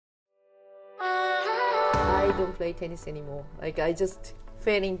don't play tennis anymore. Like I just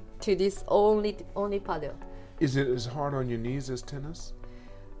fell into this only paddle. Is it as hard on your knees as tennis?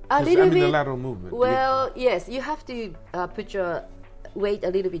 A little bit. The lateral movement. Well, yes, you have to put your weight a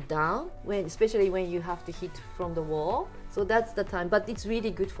little bit down, especially when you have to hit from the wall. So that's the time. But it's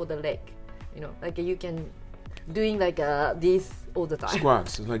really good for the leg. You know, like you can doing like this all the time.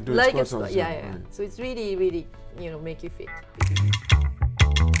 Squats. It's like doing squats all the time. Yeah. Right. So it's really, really, make you fit.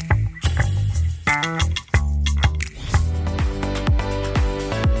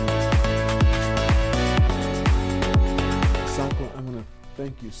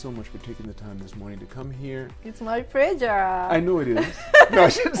 Thank you so much for taking the time this morning to come here. It's my pleasure. I know it is. No, I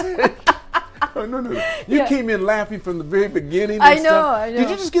should say. No. You came in laughing from the very beginning. I know. Did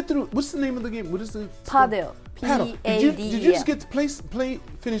you just get through? What's the name of the game? What is the paddle? Paddle. Did you just get to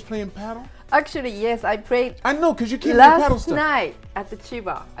finish playing paddle? Actually, yes, I played. I know, because you came to paddle stuff. Last night at the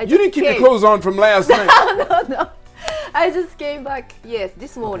Chiba. You didn't keep your clothes on from last night. No. I just came back,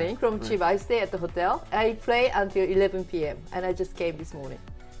 this morning from Chiba. I stay at the hotel. I play until 11 p.m. and I just came this morning.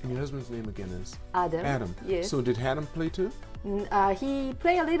 And your husband's name again is? Adam. Adam. Yes. So did Adam play too? He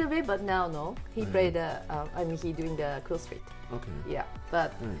played a little bit, but now no. He played, he doing the CrossFit. Okay. Yeah,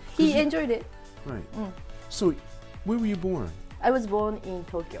 but he enjoyed it. Right. So, where were you born? I was born in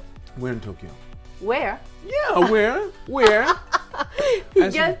Tokyo. Where in Tokyo? Where? Yeah, where?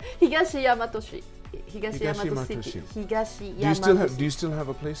 Higashiyamatoshi. Higashiyamato City. Higashiyamato. Do you still have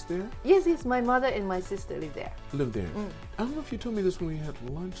a place there? Yes. My mother and my sister live there. I don't know if you told me this when we had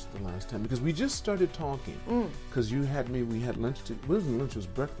lunch the last time, because we just started talking. Because we had lunch. It wasn't lunch, it was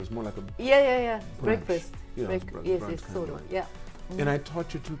breakfast, more like a brunch. Breakfast. Yes, sort of. Yeah. And I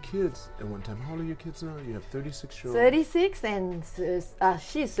taught your two kids at one time. How old are your kids now? You have 36-year-old. 36 and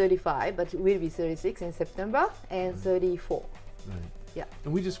she's 35, but will be 36 in September, and 34. Right. Yeah.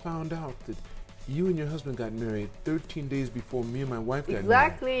 And we just found out that you and your husband got married 13 days before me and my wife got married.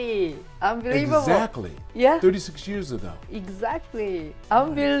 Exactly. Unbelievable. Exactly. Yeah. 36 years ago. Exactly.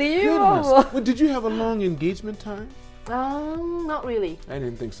 Unbelievable. Goodness. Well, did you have a long engagement time? Not really. I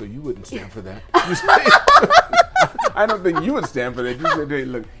didn't think so. You wouldn't stand for that. I don't think you would stand for that. You said, hey,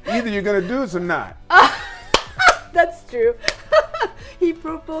 look, either you're going to do this or not. That's true. He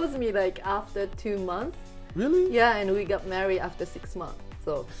proposed me like after 2 months. Really? Yeah, and we got married after 6 months.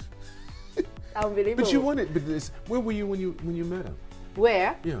 So, unbelievable. But you wanted, where were you when you met him?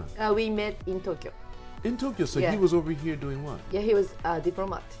 Where? Yeah. We met in Tokyo. In Tokyo? So he was over here doing what? Yeah, he was a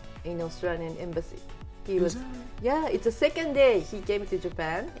diplomat in Australian embassy. Is that right? Yeah, it's the second day he came to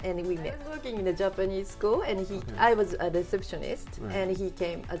Japan and we met. I was working in a Japanese school and I was a receptionist and he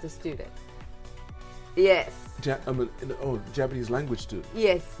came as a student. Yes. Japanese language student.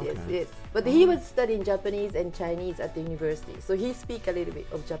 Yes. But he was studying Japanese and Chinese at the university, so he speak a little bit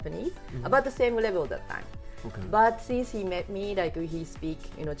of Japanese, about the same level that time. Okay. But since he met me, like he speak,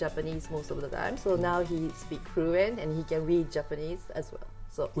 Japanese most of the time, so now he speak fluent and he can read Japanese as well.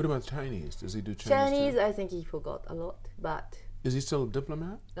 So. What about Chinese? Does he do Chinese? Chinese, I think he forgot a lot, but. Is he still a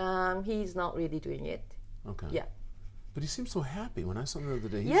diplomat? He's not really doing it. Okay. Yeah. But he seems so happy. When I saw him the other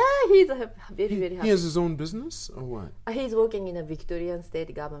day. He's very, very happy. He has his own business or what? He's working in a Victorian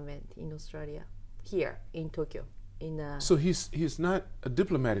state government in Australia, here in Tokyo. So he's not a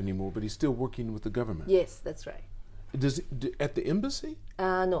diplomat anymore, but he's still working with the government. Yes, that's right. At the embassy?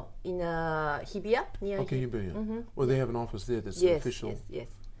 No, in Hibiya, near. Okay, Hibiya. Well, they have an office there that's an official. Yes.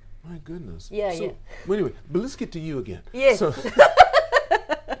 My goodness. Yeah. Well, anyway, but let's get to you again. Yes. So,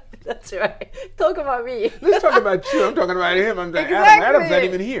 that's right. Talk about me. Let's talk about you. I'm talking about him. Exactly. Adam's not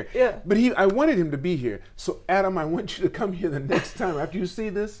even here. Yeah. But I wanted him to be here. So, Adam, I want you to come here the next time. After you see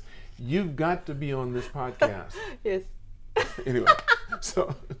this, you've got to be on this podcast. Yes. Anyway,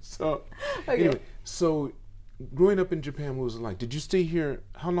 so growing up in Japan, what was it like? Did you stay here?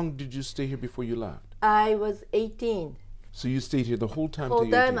 How long did you stay here before you left? I was 18. So you stayed here the whole time?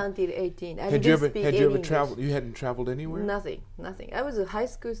 Until 18. Had you ever traveled? You hadn't traveled anywhere? Nothing. I was a high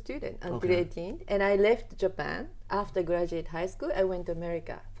school student until 18, and I left Japan after graduate high school. I went to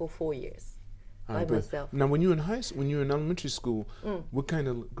America for 4 years by myself. Now, when you were in elementary school, what kind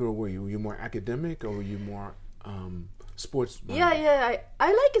of girl were you? Were you more academic, or were you more sports? Yeah. I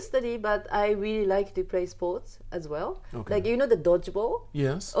like to study, but I really like to play sports as well. Okay. Like, the dodgeball?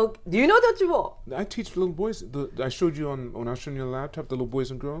 Yes. Oh, do you know dodgeball? I teach little boys. I showed you when I was showing you the laptop, the little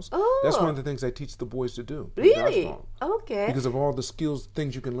boys and girls. Oh. That's one of the things I teach the boys to do. Really? Dodgeball. Okay. Because of all the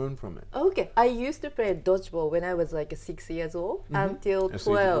things you can learn from it. Okay. I used to play dodgeball when I was like 6 years old until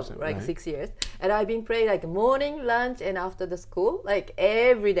 12, 6 years. And I've been playing like morning, lunch, and after the school, like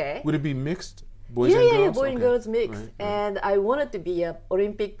every day. Would it be mixed? Boys and girls? boy and Okay. girls mix. Right. And I wanted to be an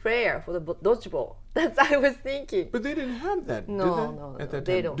Olympic player for the dodgeball. That's what I was thinking. But they didn't have that, No, did they? no, At no, that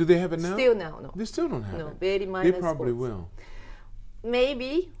they time? don't. Do they have it now? Still now, no. They still don't have No, it. very minor They probably sports. will.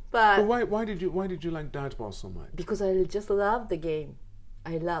 Maybe, But but why did you like dodgeball so much? because I just loved the game.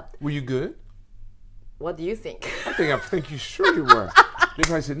 I loved. Were you good? What do you think? I think you sure you were. They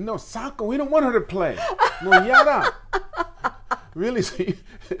probably said, no, soccer, we don't want her to play. No, yada. Really? So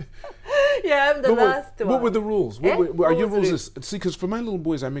Yeah, I'm the last one. what were the rules? Eh? Are What your was the rules? See, because for my little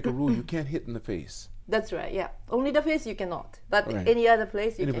boys, I make a rule: you can't hit in the face. That's right. Yeah, only the face you cannot, but Right. any other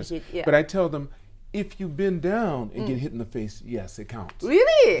place you Anyways, can hit. Yeah. But I tell them, if you bend down and get hit in the face, yes, it counts.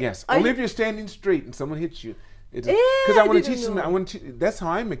 Really? Yes, Are only you- if you're standing straight and someone hits you. Because I I want to didn't teach them. know. I want to. That's how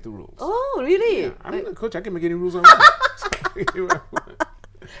I make the rules. Oh, really? Yeah, I'm the coach. I can make any rules I want.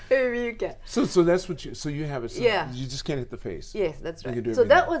 Maybe you can. So that's what you. So you have it. So Yeah. You just can't hit the face. Yes, that's You right. can do So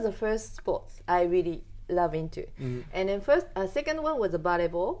that everything. was the first sport I really love into. And then second one was a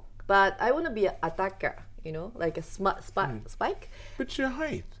volleyball, but I want to be an attacker. You know, like a spike. But your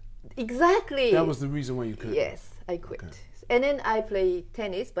height. Exactly. That was the reason why you couldn't. Yes, I quit. Okay. And then I play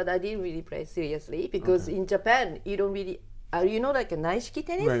tennis, but I didn't really play seriously because in Japan you don't really, like a naishiki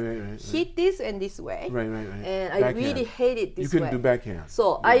tennis, Right. hit this and this way. Right. And I Backhand. really hated this You couldn't way. do backhand.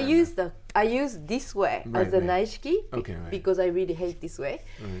 So Yeah, I used this way Right, as a right. naishiki Okay, right. because I really hate this way.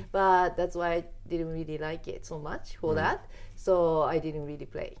 Right. But that's why I didn't really like it so much for that. So I didn't really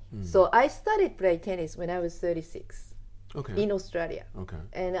play. Hmm. So I started playing tennis when I was 36 Okay. in Australia. Okay.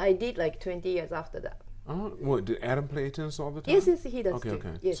 And I did like 20 years after that. Oh, what did Adam play tennis all the time? Yes, he does Okay, too.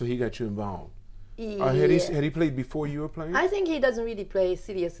 okay. Yes. So he got you involved. Yeah. Had he played before you were playing? I think he doesn't really play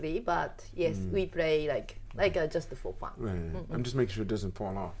seriously, but yes, we play like just for fun. Right. I'm just making sure it doesn't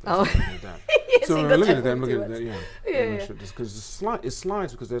fall off. Oh. That's something like that. Yes, So he I'm got looking that at that. I'm one looking too at that. much. Yeah. Yeah, Make yeah. sure because it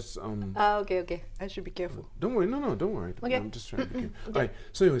slides because that's Okay. I should be careful. Don't worry. No, don't worry. Okay. I'm just trying to be careful. All right.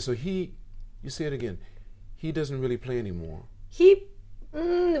 So anyway, you say it again. He doesn't really play anymore.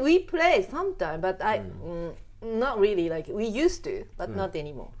 We play sometime, but not really. Like we used to, but not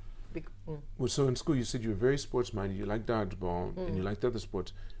anymore. Well, so in school you said you were very sports minded. You liked dodgeball and you liked other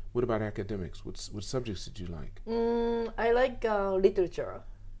sports. What about academics? What subjects did you like? I like literature.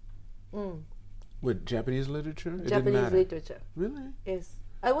 What, Japanese literature? It didn't Japanese matter. literature. Really? Yes,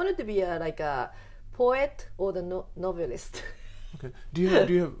 I wanted to be a poet or the novelist. Okay. Do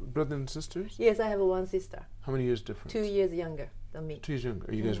you have brothers and sisters? Yes, I have one sister, How many years difference? 2 years younger than me. 2 years younger.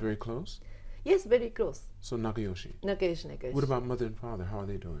 Are you guys very close? Yes, very close. So Nakayoshi. Nakayoshi. What about mother and father? How are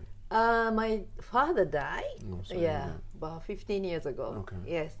they doing? My father died. Oh, sorry to hear Yeah, that. about 15 years ago. Okay.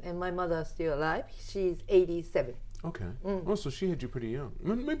 Yes, and my mother is still alive. She's 87. Okay. Oh, so she had you pretty young.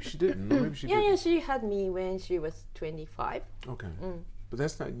 Maybe she didn't. Or maybe she Yeah, didn't. she had me when she was 25. Okay. But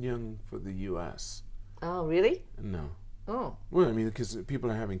that's not young for the U.S. Oh, really? No. Oh. Well, I mean, because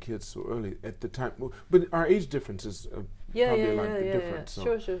people are having kids so early at the time. Well, but our age difference is Yeah, probably yeah, a lot yeah, different.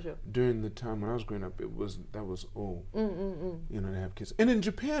 So Sure. during the time when I was growing up, that was old. To have kids. And in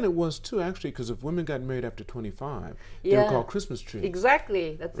Japan, it was too actually, because if women got married after 25, they were Yeah. called Christmas trees.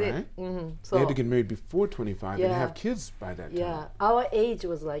 Exactly. That's Right? it. So, They had to get married before 25 and Yeah. have kids by that time. yeah, our age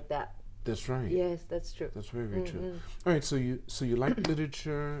was like that. That's right. Yes, that's true. That's very true. All right, so you like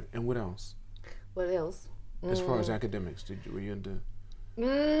literature, and what else? What else? As far as academics, were you into?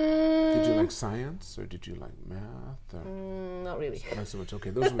 Mm, Did you like science or did you like math? Or not really. not so much. Okay,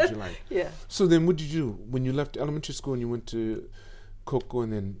 those are what you like. Yeah. So then, what did you do when you left elementary school and you went to Koko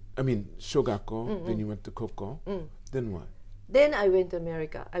and then Shogako? Then you went to Koko. Then what? Then I went to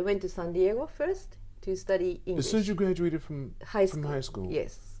America. I went to San Diego first to study English. As soon as you graduated from high school. high school.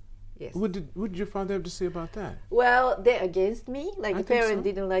 Yes. Yes. What did your father have to say about that? Well, they're against me. Like I the think parents so.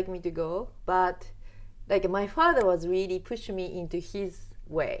 didn't like me to go, but like my father was really pushing me into his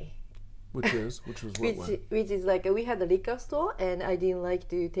way. Which was what way? Which is like we had a liquor store, and I didn't like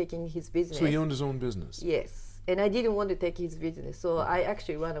to take in his business. So he owned his own business. Yes, and I didn't want to take his business, so I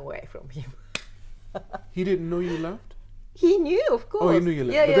actually ran away from him. He didn't know you left? He knew, of course. Oh, he knew you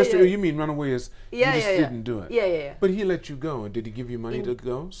left. Yeah, But yeah, that's yeah. what you mean run away is Yeah, you just yeah, yeah. didn't do it. Yeah. But he let you go. Did he give you money to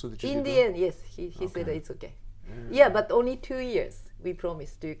go so that you In could the go? end, yes, he said Okay. it's okay. Yeah, but only 2 years. We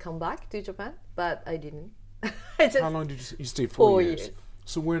promised to come back to Japan, but I didn't. I just How long did you stay? 4 4 years. years.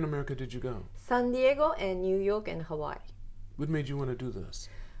 So where in America did you go? San Diego and New York and Hawaii. What made you want to do this?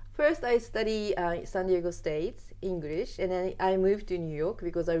 First, I studied San Diego State English, and then I moved to New York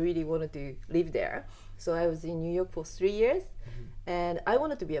because I really wanted to live there. So I was in New York for 3 years, and I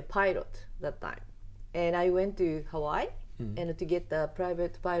wanted to be a pilot that time. And I went to Hawaii and to get the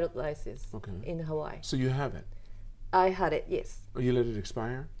private pilot license Okay. in Hawaii. So you have it. I had it, yes. Or you let it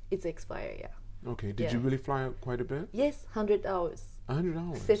expire? It's expired, yeah. Okay. Did Yeah. you really fly out quite a bit? Yes, 100 hours. 100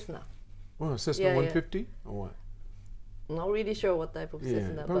 hours. Cessna. Well, Cessna Yeah, yeah. 150 or what? Not really sure what type of Yeah,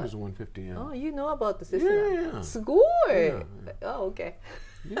 Cessna, probably but was a 150. Yeah. oh, you know about the Cessna? Yeah. すごい! Yeah, Oh, okay.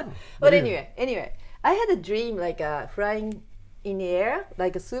 Yeah. But yeah. anyway, I had a dream like flying in the air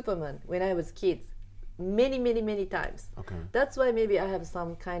like a Superman when I was kid, many times. Okay. That's why maybe I have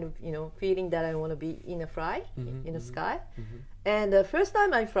some kind of feeling that I want to be in a fly in the sky. And the first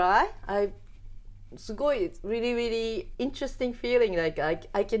time I fly, it's really interesting feeling. Like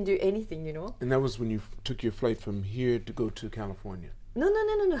I can do anything. And that was when you took your flight from here to go to California. No.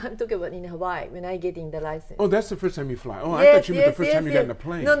 I'm talking about in Hawaii when I get in the license. Oh, that's the first time you fly. Oh, I thought you meant the first time you got in a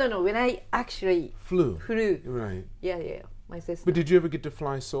plane. No. When I actually Flew. flew. Right. Yeah. My sister. But did you ever get to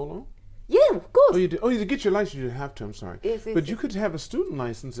fly solo? Yeah, of course. Oh, you did. Oh, you did get your license. You didn't have to. I'm sorry. Yes, but you could have a student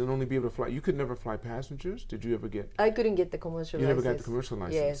license and only be able to fly. You could never fly passengers. Did you ever get? I couldn't get the commercial You license. never got the commercial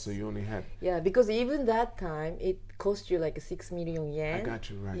license, Yes. so you only had. Yeah, because even that time it cost you like 6 million yen. I got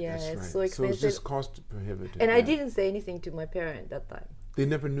you right. Yeah, that's it's right. so expensive. So it's just cost prohibitive. And I yeah. didn't say anything to my parent that time. They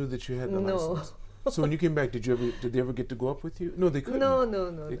never knew that you had the No. license. So when you came back, did they ever get to go up with you? No, they couldn't. No.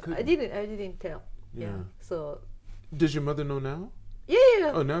 They couldn't. I didn't tell. Yeah. So. Does your mother know now?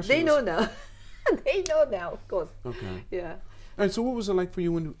 Yeah. Oh, now she they knows. know now. They know now, of course. Okay. Yeah. All right. So what was it like for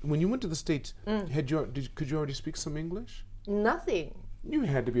you when you went to the States? Mm. Could you already speak some English? Nothing. You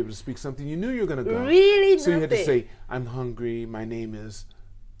had to be able to speak something. You knew you were going to go. Really So you had to nothing. say, "I'm hungry. My name is."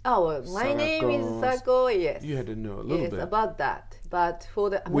 Oh, well, my name is Sarako. Sako. Yes. You had to know a little yes, bit. about that. But for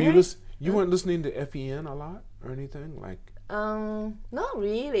the Were you American, you weren't listening to FEN a lot or anything like? not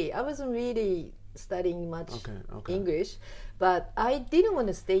really. I wasn't really studying much Okay. English, but I didn't want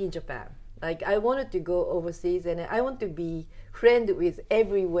to stay in Japan. Like I wanted to go overseas, and I want to be friend with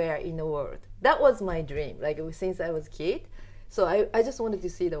everywhere in the world. That was my dream. Like since I was a kid, so I just wanted to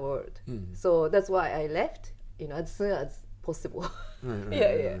see the world. So that's why I left. As soon as possible. Right,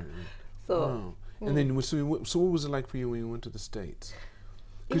 Yeah. right. So. Wow. And then, so what was it like for you when you went to the States?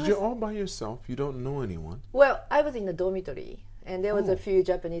 Because you're all by yourself. You don't know anyone. Well, I was in a dormitory, and there was Oh. a few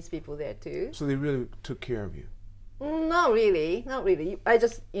Japanese people there too. So they really took care of you. Not really. I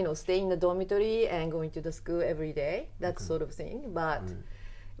just stay in the dormitory and going to the school every day. That sort of thing. But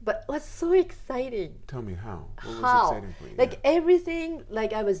it was so exciting. Tell me how. What was How? exciting for you? Like everything,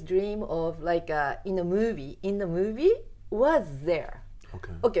 like I was dream of, like in a movie. In the movie was there.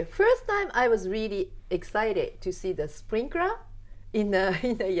 Okay. Okay, first time I was really excited to see the sprinkler in the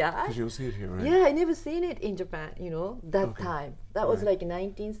yard. Because you'll see it here, right? Yeah, I never seen it in Japan. That Okay. time. That was Right. like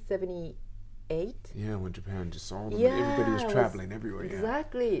 1978. Yeah, when Japan just all Yeah, everybody was it was- traveling everywhere. Yeah.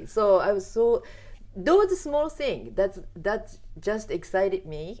 Exactly. So I was so those small things that just excited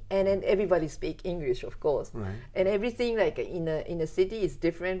me, and then everybody speak English, of course, Right. and everything like in a city is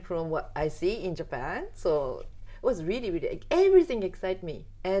different from what I see in Japan. So it was really everything excited me,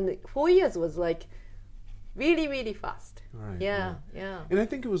 and 4 years was like really fast. Right. Yeah, right. yeah. And I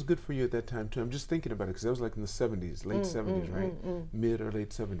think it was good for you at that time too. I'm just thinking about it because that was like in the 70s, late 70s, right? Mid or late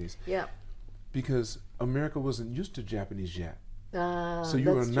 70s. Yeah. Because America wasn't used to Japanese yet. So you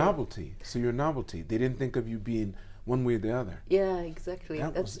were a that's true. novelty. So you're a novelty. They didn't think of you being one way or the other. Yeah, exactly.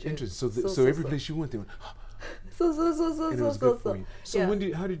 That That's was true. interesting. So every place you went, they went, So and it was good for you. So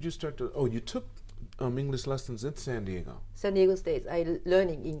yeah. how did you start to? Oh, you took English lessons in San Diego. San Diego State,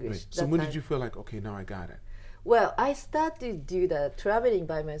 learning English. Right. So that when time. did you feel like, okay, now I got it? Well, I started to do the traveling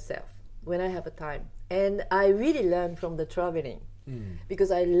by myself when I have a time, and I really learned from the traveling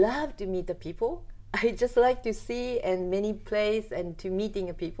because I love to meet the people. I just like to see and many place and to meeting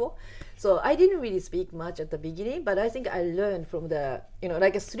the people. So I didn't really speak much at the beginning, but I think I learned from the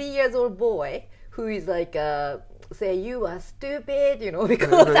like a 3-year-old boy who is like say you are stupid,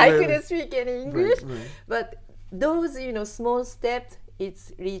 because I couldn't speak any English. Right. But those small steps,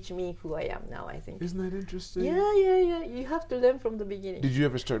 it's reached me who I am now, I think. Isn't that interesting? Yeah. You have to learn from the beginning. Did you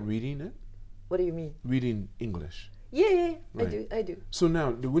ever start reading it? What do you mean? Reading English. Yeah. Right. I do. So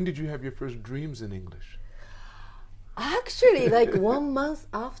now, when did you have your first dreams in English? Actually, like 1 month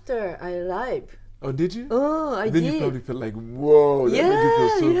after I arrived. Oh, did you? Oh, I then did. you probably felt like, whoa, that made you feel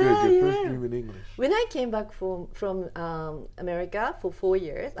so good. Your first yeah. dream in English. When I came back from America for 4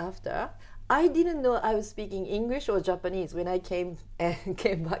 years after, I didn't know I was speaking English or Japanese when I came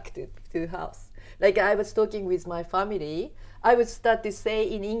back to the house. Like I was talking with my family, I would start to say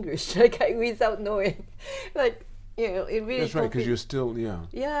in English without knowing, it really. That's right, because you're still,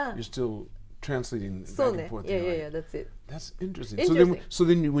 Yeah. you're still translating So back and forth. yeah, that's it. That's interesting. Interesting. So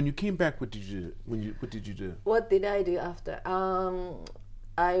then, when you came back, what did you do? What did I do after?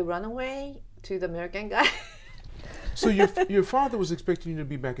 I ran away to the American guy. So your father was expecting you to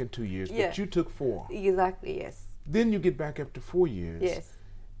be back in 2 years, Yeah. but you took 4. Exactly, yes. Then you get back after 4 years. Yes.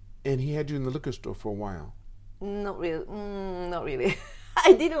 And he had you in the liquor store for a while. Not really. Not really.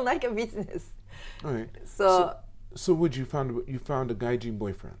 I didn't like a business. All right. So So what you found a gaijin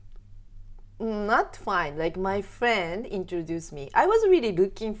boyfriend? not fine. Like my friend introduced me. I was really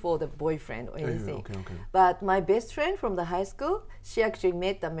looking for the boyfriend or anything. Okay. But my best friend from the high school, she actually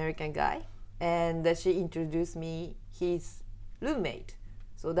met the American guy, and she introduced me his roommate.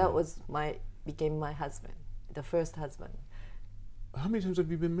 So that was became my husband, the first husband. How many times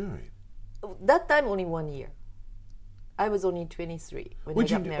have you been married? That time only 1 year. I was only 23 when I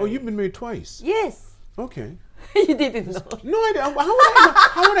got married. Oh, you've been married twice. Yes. Okay. You didn't know. No, I didn't.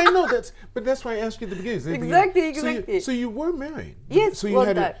 How would I know that? But that's why I asked you at the beginning. Exactly. So you were married. Yes, So you one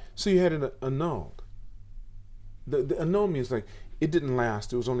had time. So you had it annulled. The annulled means like it didn't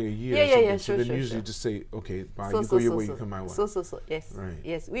last. It was only a year. Yeah, or something. yeah, So sure, then usually sure. just say, okay, bye. You go your way. You come my way. Yes. Right.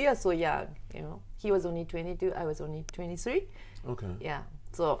 Yes. We are so young, you know. He was only 22, I was only 23. Okay. Yeah.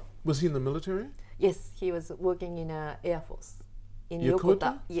 So, Was he in the military? yes, he was working in Air Force in Yokota?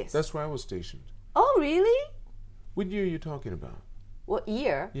 Yokota. Yes. That's where I was stationed. Oh, really? What year are you talking about? What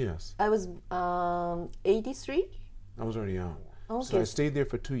year? Yes. I was 83. I was already out. Okay. So I stayed there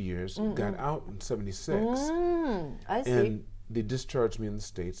for 2 years, got out in 76, I see. and they discharged me in the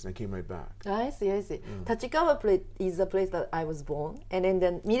States, and I came right back. I see. Tachikawa place is the place that I was born, and then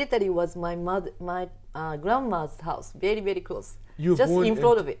the military was my grandma's house, very, very close. You were just born in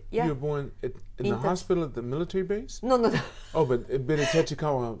front of it. Yeah. You were born in the hospital at the military base? No. Oh, but at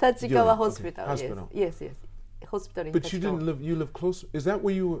Tachikawa. Tachikawa Okay, Hospital. Hospital. Yes. Hospital in But Tachikawa. you didn't live. You lived close. Is that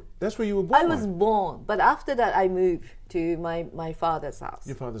where you were? That's where you were born. I was born, but after that I moved to my father's house.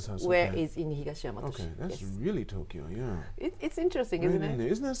 Your father's house. Where okay. is in Higashiyama. Okay, that's yes. really Tokyo. Yeah. It's interesting, Right isn't in it? there.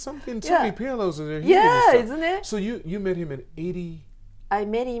 Isn't that something? So Yeah. many parallels are there. Here Yeah, and stuff. isn't it? So you met him at 80. I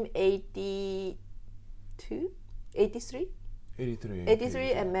met him 82, 83, 83.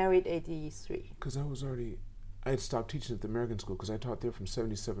 83, and married 83. Because I had stopped teaching at the American school because I taught there from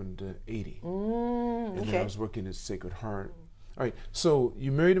 77 to 80. And then I Okay. was working at Sacred Heart. All right, so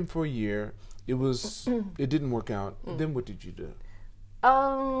you married him for a year. It didn't work out. Then what did you do?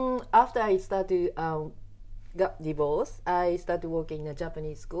 After I started got divorced, I started working in a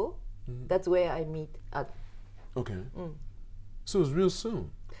Japanese school. That's where I meet at. Okay. So it was real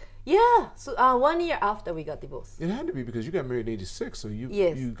soon. Yeah, so 1 year after we got divorced. It had to be because you got married in 86, so you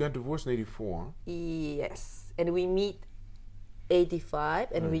Yes. you got divorced in 84. Yes, and we meet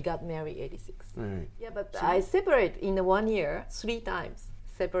 85, and we got married 86. All right. Yeah, but I separate in the 1 year 3 times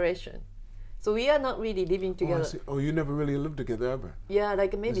separation. So we are not really living Oh, I together. see. Oh, you never really lived together ever. Yeah,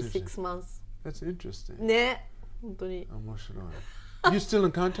 like maybe That's 6 months. That's interesting. ね、本当に。 Emotional. You still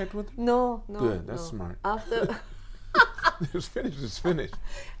in contact with him? No. Good, that's no. smart. After, It's finished. It's finished.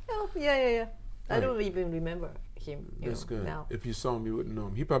 oh, yeah. I Right. don't even remember him. That's good. Now. If you saw him, you wouldn't know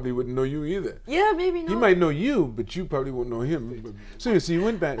him. He probably wouldn't know you either. Yeah, maybe not. He might know you, but you probably won't know him. So you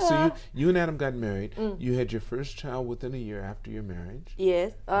went back. So you and Adam got married. You had your first child within a year after your marriage.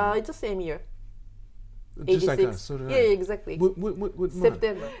 Yes, it's the same year. Just like 86. us. So did Yeah, I. exactly. What month?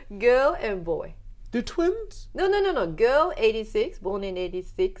 September. Girl and boy. They're twins? No. Girl 86, born in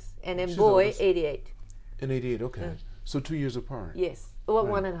 86, and then She's boy oldest. 88. In 88, okay. So 2 years apart. Yes, or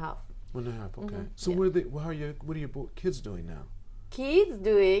Right. 1.5. 1.5, okay. So yeah. what are your kids doing now? Kids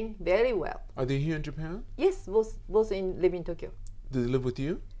doing very well. Are they here in Japan? Yes, both live in Tokyo. Do they live with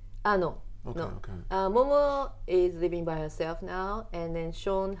you? No. Okay, No. okay. Momo is living by herself now, and then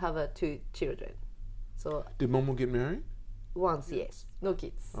Sean have 2 children. So Did Momo get married? once, yes, no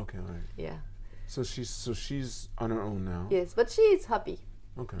kids. Okay, all right. Yeah. So she's on her own now. Yes, but she is happy.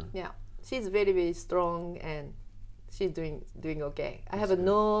 Okay. Yeah, she's very, very strong, and she's doing okay. I have good.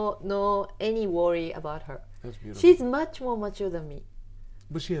 no any worry about her. That's beautiful. She's much more mature than me.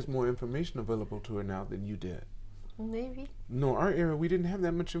 But she has more information available to her now than you did. Maybe. No, our era, we didn't have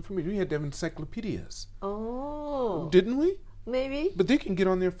that much information. We had to have encyclopedias. Oh. Didn't we? Maybe. But they can get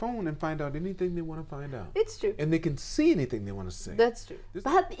on their phone and find out anything they want to find out. It's true. And they can see anything they want to see. That's true. This-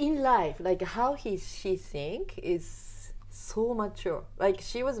 But in life, like how she think is so mature. Like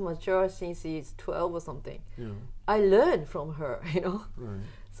she was mature since she's 12 or something. Yeah, I learned from her, right.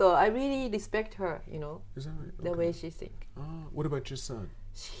 So I really respect her, Is that right? the Okay. way she think. What about your son?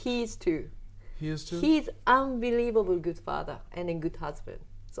 He's too. He is too? He's unbelievable good father and a good husband.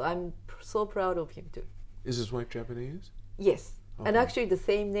 So I'm so proud of him too. Is his wife Japanese? Yes. And Okay. actually the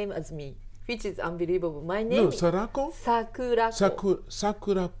same name as me, which is unbelievable. My name No, is Sarako? Sakurako.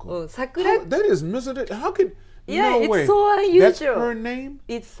 Sakurako. Sakura. That is misunderstood. How could... Yeah, no it's way. so That's unusual. her name?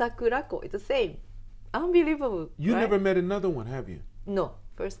 It's Sakurako. It's the same. unbelievable. You right? never met another one, have you? No,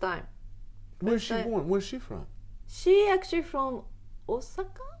 first time. Where's she time. born? Where's she from? She actually from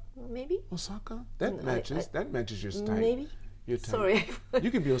Osaka, maybe. Osaka? That Mm, matches. That matches your type. Maybe. Your type. Sorry.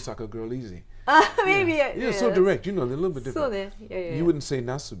 You can be Osaka girl easy. Maybe. Yeah, Yeah, so direct. You know, they're a little bit different. Yeah. You wouldn't say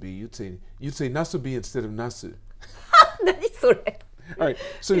nasubi. You'd say nasubi instead of nasu. 何それ? All right.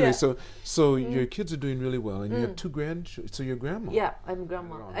 So anyway, Yeah. so your kids are doing really well, and you have two grandchildren. So your grandma. Yeah, I'm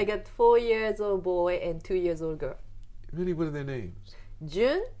grandma. Right on. I got 4 years old boy and 2 years old girl. Really, what are their names?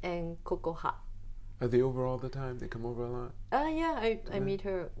 Jun and Kokoha. Are they over all the time? They come over a lot. Yeah, I meet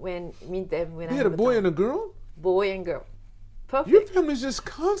them when They I had a have boy time. and a girl. Boy and girl. Your Perfect. family's just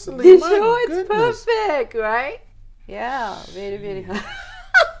constantly. The my show it's goodness. perfect, right? Yeah, very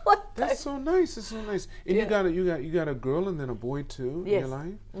what That's so nice. It's so nice. And Yeah. you got a girl and then a boy too in Yes. your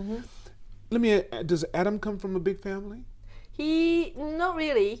life. Mm-hmm. Let me. Does Adam come from a big family? He not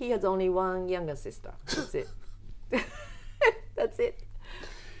really. He has only one younger sister. That's it. That's it.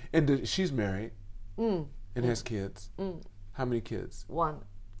 And she's married Mm, and has kids. mm. How many kids? One.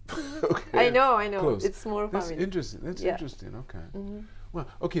 Okay. I know. Close. It's small That's family. interesting. That's Yeah. interesting. Okay. Mhm. Well,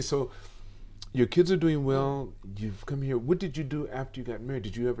 okay. So your kids are doing well. You've come here. What did you do after you got married?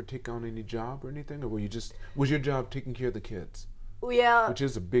 Did you ever take on any job or anything, or was your job taking care of the kids, Yeah. which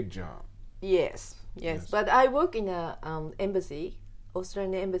is a big job? Yes. Yes. But I work in a embassy,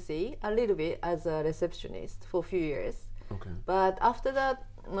 Australian embassy, a little bit as a receptionist for a few years. Okay. But after that,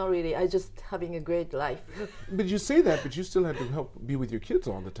 not really. I just having a great life. But you say that, but you still had to help be with your kids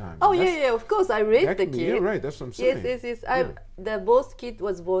all the time. Oh That's- yeah. Of course, I raised that the can be- kid. Yeah, right. That's what I'm saying. Yes. The both kid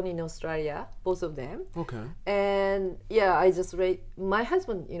was born in Australia, both of them. Okay. And yeah, I just raised my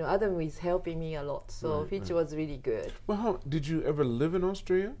husband. Adam is helping me a lot, so Right, which was really good. Well, how did you ever live in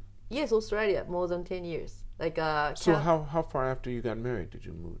Australia? Yes, Australia more than 10 years. Like So how far after you got married did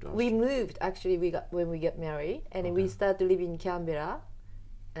you move to we Australia? moved actually. When we got married, and then we Okay. started living in Canberra,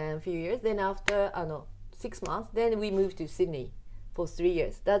 a few years. Then after 6 months, then we moved to Sydney for 3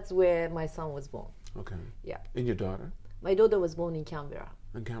 years. That's where my son was born. Okay. Yeah. And your daughter? My daughter was born in Canberra.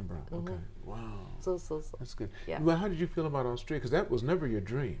 In Canberra. Okay. Wow. So. That's good. Yeah. Well, how did you feel about Australia? Because that was never your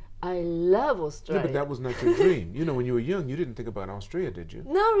dream. I love Yeah, Australia. but that was not your dream. When you were young, you didn't think about Australia, did you?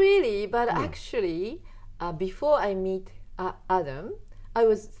 Not really, but No. actually, before I meet Adam, I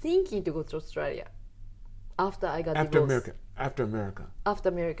was thinking to go to Australia after I got After divorced. America. After America. After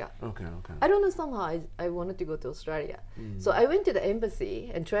America. Okay. I don't know, somehow I wanted to go to Australia. So I went to the embassy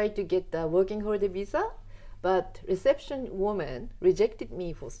and tried to get the working holiday visa, but reception woman rejected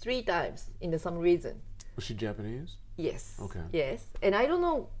me for 3 times in some reason. Was she Japanese? Yes. Okay. Yes. And I don't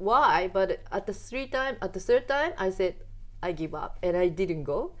know why, but at the third time, I said, I give up, and I didn't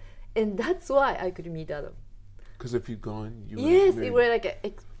go. And that's why I could meet Adam. Because if you'd gone, you would Yes, have it married. were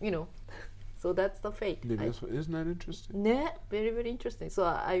like so that's the fate. Maybe that's what, isn't that interesting? Very, very interesting. So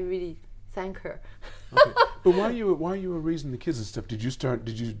I really thank her. Okay. But while you were raising the kids and stuff, did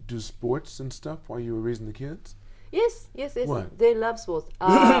you do sports and stuff while you were raising the kids? Yes. What? They love sports. No,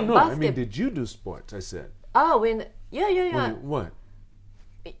 I mean, Basket. did you do sports? I said. Yeah. What?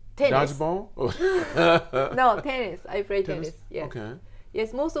 Tennis. Dodgeball? Oh. No, tennis. I play tennis. Yes. Okay.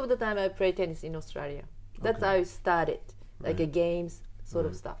 Yes, most of the time I play tennis in Australia. That's Okay. how I started, like Right. a games sort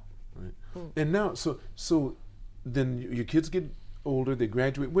of Right. stuff. Right. And now, so then your kids get older. They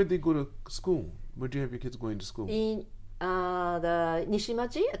graduate. Where'd they go to school? Where'd you have your kids going to school? In the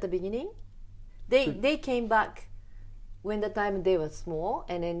Nishimachi at the beginning, they came back when the time they were small,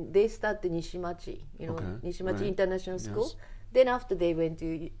 and then they started Nishimachi, Okay, Nishimachi right. International School. Yes. Then after they went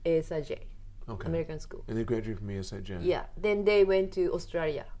to ASIJ, Okay. American School. And they graduated from ASIJ. Yeah. Then they went to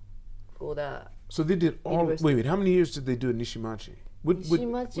Australia for the So they did all. University. Wait. How many years did they do at Nishimachi? What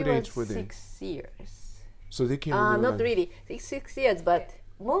Nishimachi age was were they? 6 years. So they came. when they were Not like- really, 6 years, but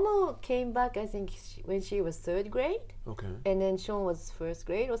Momo came back, I think, when she was 3rd grade, Okay. and then Sean was 1st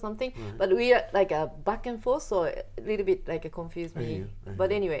grade or something. Right. But we are like a back and forth, so a little bit like confused I me. hear you, I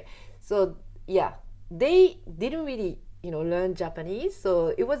But hear anyway, so yeah, they didn't really learn Japanese, so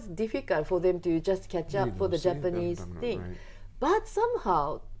it was difficult for them to just catch There up you for go. the See? Japanese Right. thing. But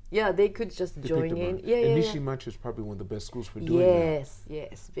somehow, yeah, they could just They join picked them in. up. Yeah, and yeah. Nishimachi is probably one of the best schools for doing that.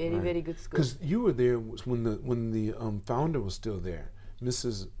 Yes, very, Right. very good school. Because you were there when the founder was still there,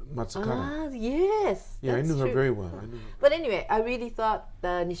 Mrs. Matsukara. Yes. Yeah, I that's knew her true. very well. I knew her. But anyway, I really thought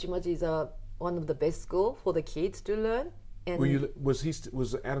that Nishimachi is one of the best school for the kids to learn. And Was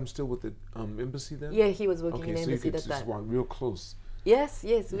Adam still with the embassy then? yeah, he was working Okay, in so you embassy could that just time. walk real close. Yes,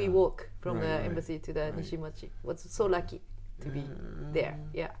 we Yeah. walk from Right, the right, embassy to the right. Nishimachi. Was so lucky to be there.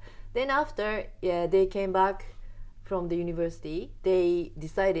 Yeah. Then after, they came back from the university. They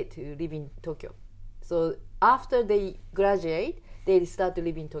decided to live in Tokyo. So after they graduate, they start to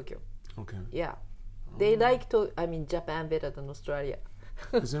live in Tokyo. Okay. Yeah, they like to. I mean, Japan better than Australia.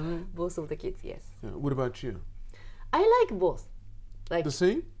 Is that right? Both of the kids, yes. Yeah. What about you? I like both. Like The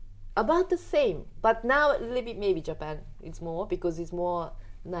same? about the same, but now a little bit maybe Japan it's more because it's more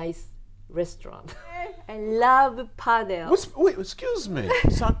nice restaurant. I love paddle. Wait, excuse me.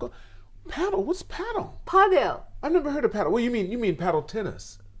 Sako. Paddle? What's paddle? Paddle? I've never heard of paddle. Well, you mean paddle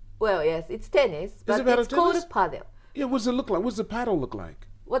tennis. Well, yes, it's tennis, but it paddle it's called tennis? paddle. Yeah, what's it look like? What's the paddle look like?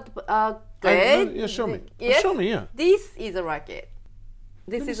 What? Yeah, show me. Yes, Show me, yeah. This is a racket.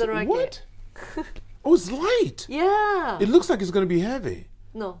 This Let me is a see. racket. What? Oh, it's light. Yeah. It looks like it's going to be heavy.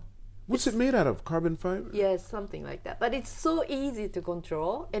 No. What's it made out of? Carbon fiber? Yes, something like that. But it's so easy to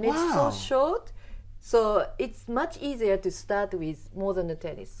control, and it's Wow. so short, so it's much easier to start with more than the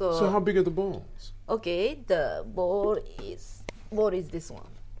tennis. So how big are the balls? Okay, the ball is this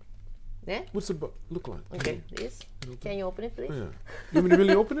one. Yeah. What's the look like? Okay, this. Can you open it, please? Oh, yeah. You want me to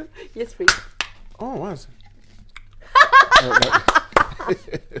really open it? Yes, please. Oh, wow.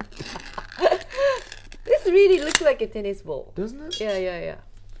 This really looks like a tennis ball. Doesn't it? Yeah.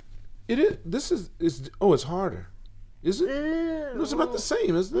 It is. This is. It's harder. Is it? No, it's about the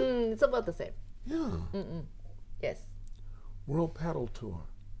same, isn't it? It's about the same. Yeah. Yes. World Paddle Tour.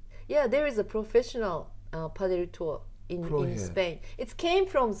 Yeah, there is a professional paddle tour in Pro-head. Spain. It came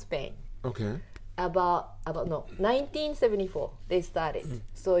from Spain. Okay. About 1974 they started.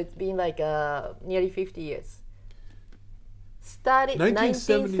 So it's been like nearly 50 years. Started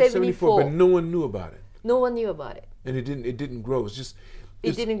 1974, but no one knew about it, no one knew about it. and it didn't grow.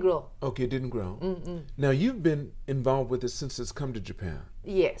 It didn't grow. Okay, it didn't grow. Now you've been involved with it since it's come to Japan.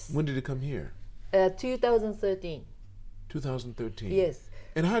 Yes. When did it come here? 2013. 2013. Yes.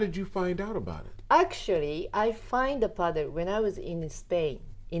 And how did you find out about it? Actually, I find the paddle when I was in Spain,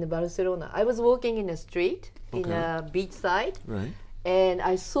 in Barcelona. I was walking in a street in Okay. a beach side, Right. and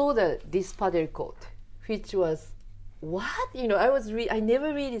I saw this paddle court, which was what? I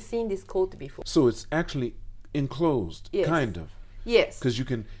never really seen this court before. So it's actually enclosed, Yes. kind of, Yes. because you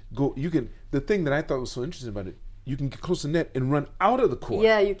can go. The thing that I thought was so interesting about it, you can get close to the net and run out of the court.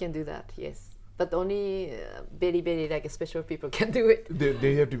 Yeah, you can do that. Yes, but only very, very like special people can do it.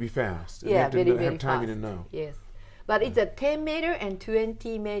 They have to be fast. They Yeah, have to very, very have timing fast. to know. Yes, but it's a 10 meter and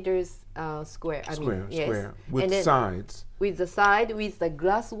 20 meters square. Square with and then sides. with the side with the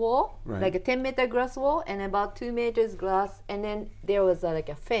glass wall, Right. like a 10-meter glass wall, and about 2 meters glass, and then there was like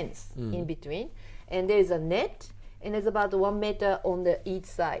a fence in between, and there is a net, and there's about 1 meter on the each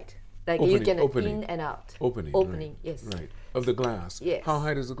side, like you can in and out. Opening. Opening, Right. yes. Right. Of the glass. Yes. How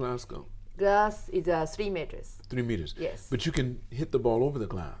high does the glass go? Glass is 3 meters. 3 meters. Yes. But you can hit the ball over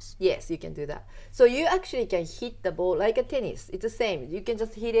the glass. Yes, you can do that. So you actually can hit the ball like a tennis. It's the same. You can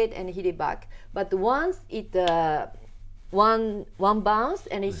just hit it and hit it back. But once it one bounce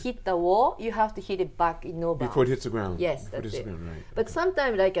and it hit the wall, you have to hit it back in no bounce. Before it hits the ground. Yes, Before that's it it. hits the ground, right. But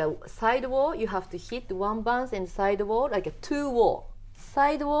sometimes like a side wall, you have to hit one bounce and side wall, like a two wall.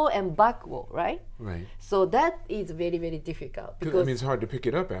 Side wall and back wall, right? Right. So that is very, very difficult. I mean, it's hard to pick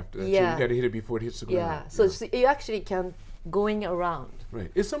it up after that. So Yeah. you got to hit it before it hits the ground. yeah, so you actually can going around. Right.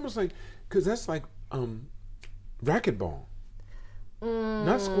 It's almost like, because that's like racquetball.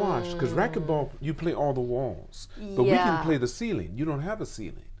 Not squash, because racquetball, you play all the walls. But we can Yeah. play the ceiling. You don't have a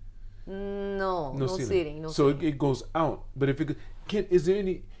ceiling. No ceiling. No So ceiling. it goes out. But is there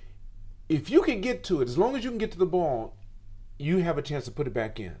any, if you can get to it, as long as you can get to the ball, you have a chance to put it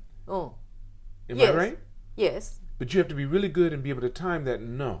back in. Oh, Am Yes. I right? yes, But you have to be really good and be able to time that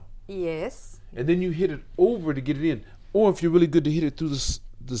and know. yes. And then you hit it over to get it in. Or if you're really good to hit it through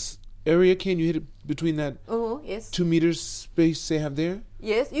this area, can you hit it between that Oh, yes. 2 meters space they have there?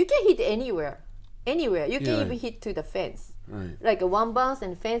 Yes, you can hit anywhere. Anywhere. You can Yeah. even hit to the fence. Right. Like a one bounce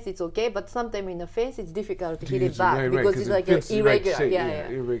and fence, it's okay, but sometimes in the fence, it's difficult to hit hit it back right, because 'cause it's the like fence is right irregular. shape, yeah, yeah,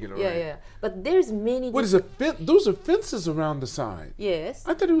 irregular, Yeah, right. yeah. But there's many. What is a fence? Those are fences around the side. Yes.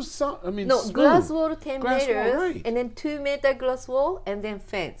 I thought it was No, smooth. glass wall 10 Glass wall, meters, right. and then 2 meter glass wall, and then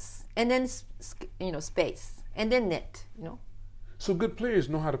fence, and then space, and then net. So good players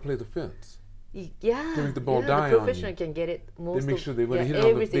know how to play the fence. Yeah. To make the ball yeah, die the on professional you. can get it. They Most make of, sure they want to yeah, hit it on the,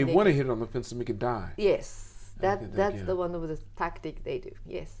 everything they want to hit it on the fence to make it die. Yes, that's yeah. the one of the tactic they do.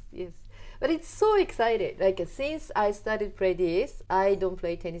 Yes. But it's so excited. Like since I started play this, I don't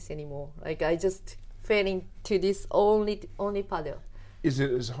play tennis anymore. Like I just fell into this only paddle. Is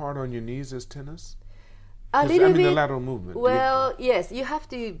it as hard on your knees as tennis? A 'Cause, little I mean, bit. the lateral movement. Well, yes, you have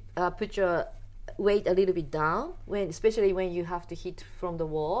to put your weight a little bit down especially when you have to hit from the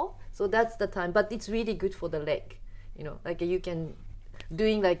wall. So that's the time. But it's really good for the leg. Like you can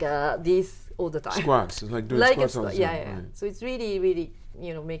doing like this all the time. Squats. It's like doing Like squats all the time. yeah, yeah. Right. So it's really, really,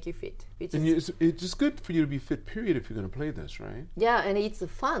 make you fit. Which And is, it's just good for you to be fit, period, if you're going to play this, right? yeah, and it's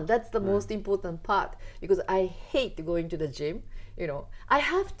fun. That's the most important part because I hate going to the gym. I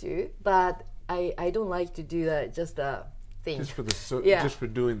have to, but I don't like to do that. Just a thing. Just for Yeah. just for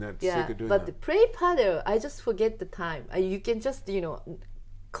doing that, Yeah, sake of doing but that. the play paddle, I just forget the time. You can just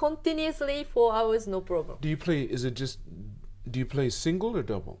continuously 4 hours, no problem. Do you play? Do you play single or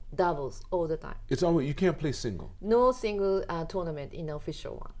double? Doubles all the time. It's always you can't play single. No single tournament in the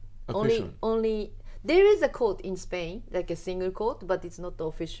official one. Official. Only there is a court in Spain, like a single court, but it's not the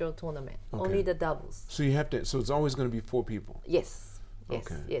official tournament. Okay. Only the doubles. So you have to. So it's always going to be 4 people. Yes. Yes.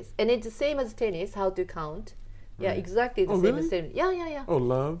 Okay. Yes. And it's the same as tennis. How to count? Yeah, exactly the Oh, same really? as tennis. Yeah, yeah, yeah. Oh,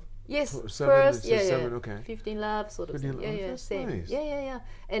 love. Yes, 7, first, it yeah, says yeah, 7, okay. 15 laps, sort of 15 thing. Yeah, laps, yeah, that's same. nice. Yeah, yeah, yeah.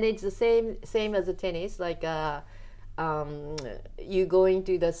 And it's the same as the tennis. Like, you go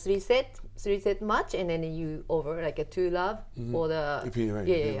into the three set match, and then you over like a 2 love or the If you right,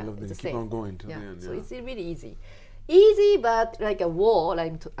 yeah, you yeah, yeah. love, then It's the keep same. on going till Yeah, the end. so Yeah. it's really easy, but like a wall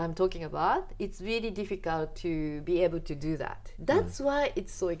I'm talking about, it's really difficult to be able to do that. That's why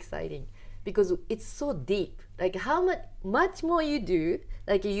it's so exciting, because it's so deep. Like how much more you do,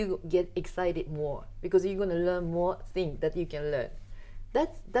 like you get excited more, because you're gonna learn more things that you can learn.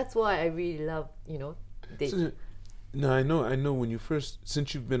 That's why I really love this. So, now I know when you first,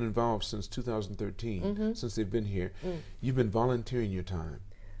 since you've been involved since 2013, since they've been here, you've been volunteering your time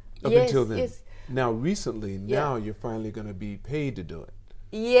up Yes, until then. yes. Now recently, now you're finally going to be paid to do it.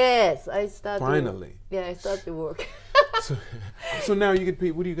 Yes, I started. Finally. I started to work. So now you get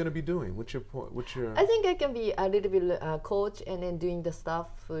paid. What are you going to be doing? What's your point? I think I can be a little bit coach, and then doing the stuff,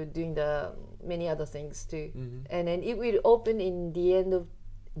 doing the many other things too. And then it will open in the end of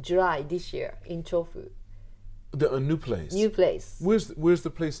July this year in Chofu. A new place. New place. Where's the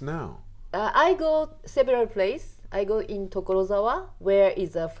place now? I go several places. I go in Tokorozawa, where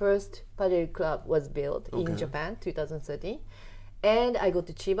is the first paddle club was built in Japan, 2013. And I go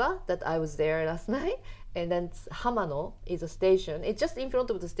to Chiba, that I was there last night. And then Hamano is a station. It's just in front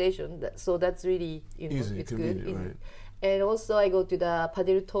of the station, so that's really Easy, it's convenient, good. right. And also I go to the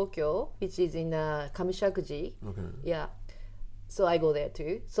Paddle Tokyo, which is in Kamishakuji. Okay. Yeah. So I go there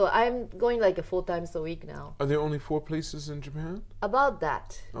too. So I'm going like 4 times a week now. Are there only 4 places in Japan? About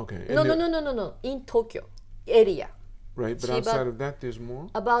that. Okay. No. In Tokyo area. Right, but Chiba- outside of that, there's more.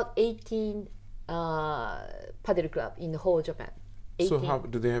 About 18 paddle club in the whole Japan. 18. So how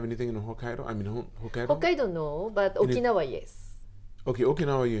do they have anything in Hokkaido? I mean, Hokkaido. Hokkaido no, but Okinawa yes. Okay,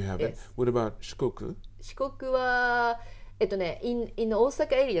 Okinawa you have it. Yes. What about Shikoku? Shikoku wa, in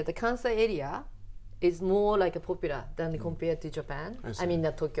Osaka area, the Kansai area is more like a popular than compared to Japan. I I mean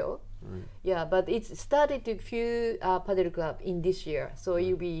Tokyo. Right. Yeah, but it's started to few paddle club in this year, so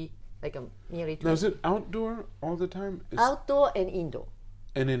you'll be like nearly Now, is it outdoor all the time? outdoor and indoor.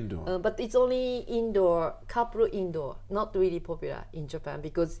 And indoor. But it's only indoor, couple indoor, not really popular in Japan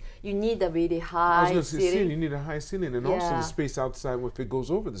because you need a really I was high going to say ceiling. ceiling. You need a high ceiling, and also Yeah. the space outside if it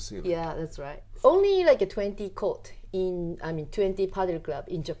goes over the ceiling. Yeah, that's right. Only like a 20 court 20 paddle club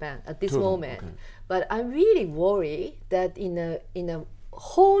in Japan at this Total, moment. okay. But I'm really worried that in a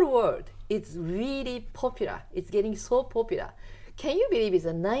whole world, it's really popular. It's getting so popular. Can you believe it's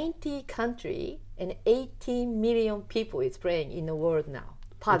a 90 country and 18 million people is playing in the world now?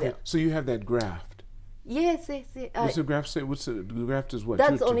 Paddle. Okay, so you have that graft. Yes. What's the graft say? The graft is what?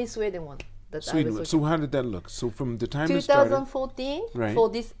 That's Two- only Sweden one. That I Sweden. was So looking. how did that look? So from the time it started, 2014, Right. for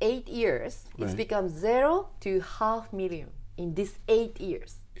these 8 years, it's Right. become 0 to 500,000 in these 8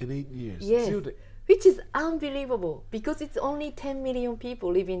 years. in 8 years. Yes, See what they- which is unbelievable because it's only 10 million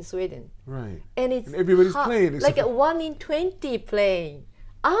people live in Sweden, right. and it's And everybody's playing, like except- a 1 in 20 playing.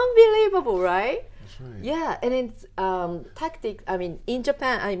 Unbelievable, right? That's right. Yeah, and it's tactics. In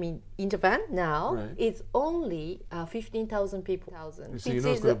Japan now, Right. it's only 15,000 people. So Which you know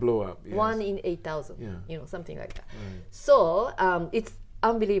it's is going to blow up. Yes. 1 in 8,000. Yeah. Something like that. So it's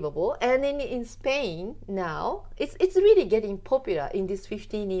unbelievable. And then in Spain now, it's really getting popular in these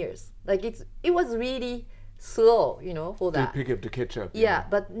 15 years. Like it was really slow, for They that. pick up to catch up. Yeah,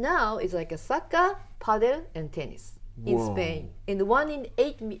 but now it's like a soccer, paddle, and tennis in Whoa. Spain. And 1 in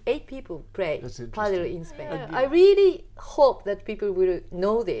 8 people play That's paddle interesting. in Spain. Yeah. I really hope that people will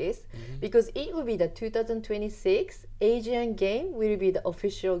know this Mm-hmm. because it will be the 2026 Asian game will be the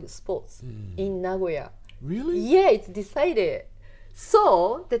official sports in Nagoya. Really? Yeah, it's decided.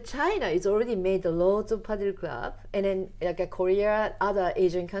 So the China is already made loads of paddle club, and then like a Korea, other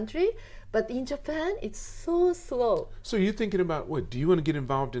Asian country. But in Japan, it's so slow. So you're thinking about what? Do you want to get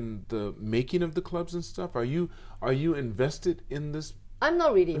involved in the making of the clubs and stuff? Are you invested in this I'm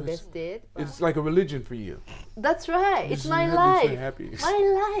not really invested. But It's like a religion for you. that's right. You It's just my have me so life. happy.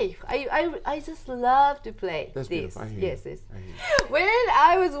 My life. I just love to play That's this. beautiful. I hear Yes, you. yes. I hear you. When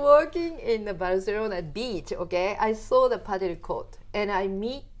I was walking in the Barcelona beach, okay, I saw the paddle court and I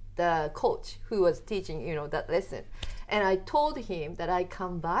meet the coach who was teaching, that lesson. And I told him that I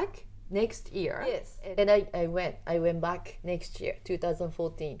come back next year. Yes. And I went back next year,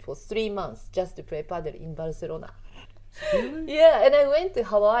 2014, for 3 months just to play paddle in Barcelona. Really? Yeah, and I went to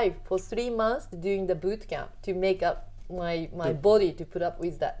Hawaii for 3 months doing the boot camp to make up my body to put up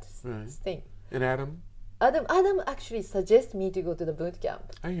with that Right. thing. And Adam? Adam actually suggests me to go to the boot camp.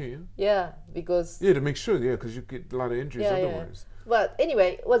 I hear you. Yeah, because Yeah, to make sure, because you get a lot of injuries otherwise. But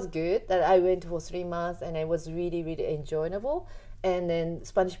anyway, it was good that I went for 3 months and it was really, really enjoyable. And then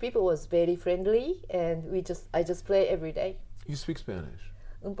Spanish people was very friendly and I just play every day. You speak Spanish?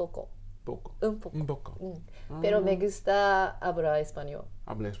 Un poco. Poco. Un poco. Un poco. Pero me gusta hablar español.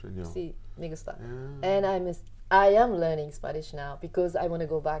 Habla español. Sí, me gusta. Ah. And I am learning Spanish now because I want to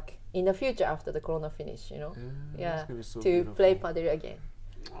go back in the future after the corona finish, That's gonna be so to beautiful. play paddle again.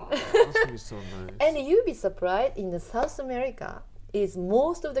 Oh, that's going to be so nice. And you'd be surprised, in the South America, is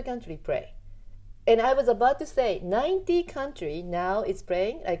most of the country play. And I was about to say, 90 country now is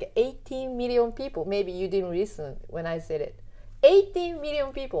playing, like 18 million people. Maybe you didn't listen when I said it. 18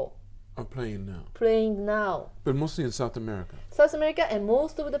 million people I'm playing now. playing now. But mostly in South America. South America and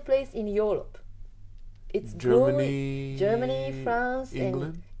most of the place in Europe. It's growing. Germany, France,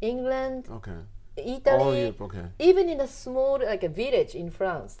 England? and England, Okay. Italy. All Europe, okay. Even in a small, like a village in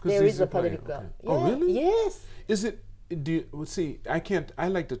France, 'Cause there these is a are playing, paddle club. okay. Oh, really? Yes. Is it, well, see, I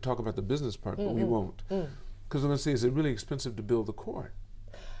like to talk about the business part, but we won't. Because I'm going to say, is it really expensive to build the court?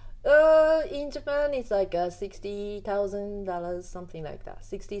 In Japan, it's like $60,000, something like that.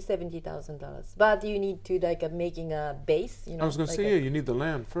 $70,000. But you need to making a base. I was going to say, you need the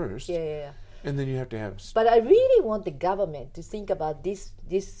land first. Yeah. And then you have to have. But I really want the government to think about this.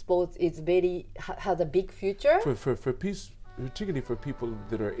 This sport is has a big future. For peace, particularly for people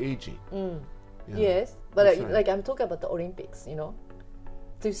that are aging. Yeah. Yes, but That's right. I'm talking about the Olympics.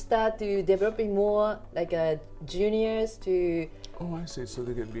 To start to developing more juniors to. Oh, I see. So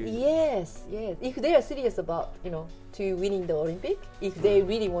they can be. Yes. If they are serious about to winning the Olympic, if they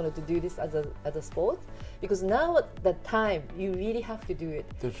really wanted to do this as a sport, because now at the time you really have to do it.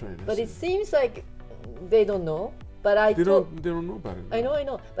 That's right. But it seems like they don't know. But They don't know about it. I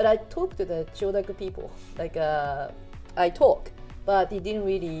know. But I talked to the Chodaku people. I talk, but it didn't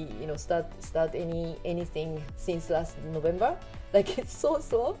really start anything since last November. It's so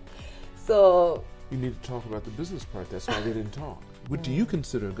slow. So. You need to talk about the business part. That's why they didn't talk. What do you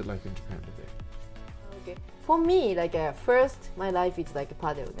consider a good life in Japan today? Okay. For me, first, my life is like a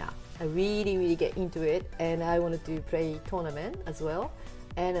paddle now. I really, really get into it, and I wanted to play tournament as well.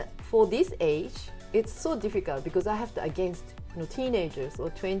 And for this age, it's so difficult because I have to against teenagers or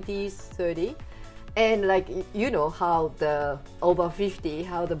 20s, 30, and how the over 50,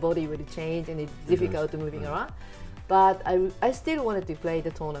 how the body will change, and it's difficult to moving around. But I still wanted to play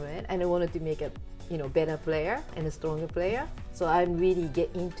the tournament, and I wanted to make a better player and a stronger player. So I really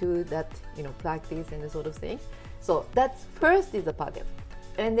get into that, practice and the sort of thing. So that's first is the paddle.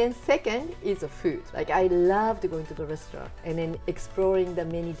 And then second is the food. I love to go into the restaurant and then exploring the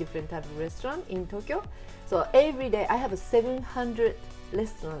many different types of restaurants in Tokyo. So every day I have a 700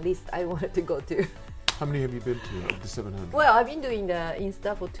 restaurant list I wanted to go to. How many have you been to of the 700? Well, I've been doing the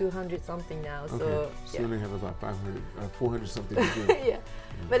Insta for 200 something now. Okay. So you only have about 500 or 400 something to do. yeah.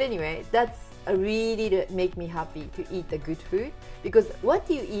 But anyway, that's really make me happy to eat the good food, because what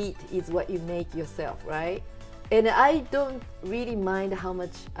you eat is what you make yourself, right? And I don't really mind how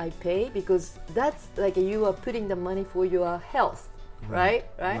much I pay, because that's you are putting the money for your health, right?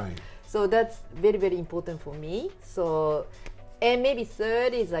 So that's very, very important for me. So, and maybe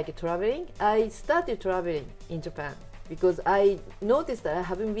third is traveling. I started traveling in Japan because I noticed that I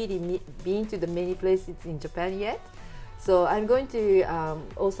haven't really been to the many places in Japan yet. So I'm going to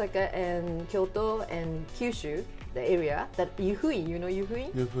Osaka and Kyoto and Kyushu, the area that Yufui, you know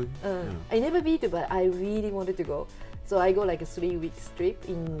Yufui? Yufui? Yeah. I never been to, but I really wanted to go. So I go a 3-week trip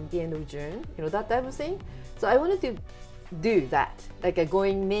in the end of June, that type of thing. So I wanted to do that,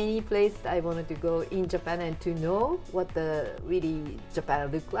 going many places I wanted to go in Japan and to know what the really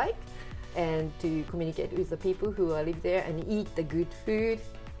Japan look like, and to communicate with the people who live there and eat the good food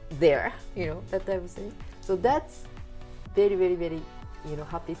there, that type of thing. So that's very, very, very,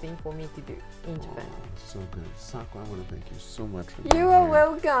 happy thing for me to do in Japan. So good. Sako, I want to thank you so much for being here. You are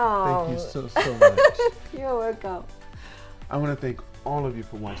welcome. Thank you so much. You're welcome. I want to thank all of you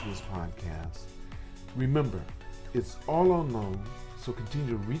for watching this podcast. Remember, it's all unknown, So continue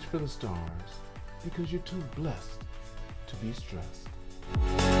to reach for the stars because you're too blessed to be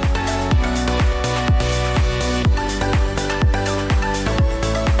stressed.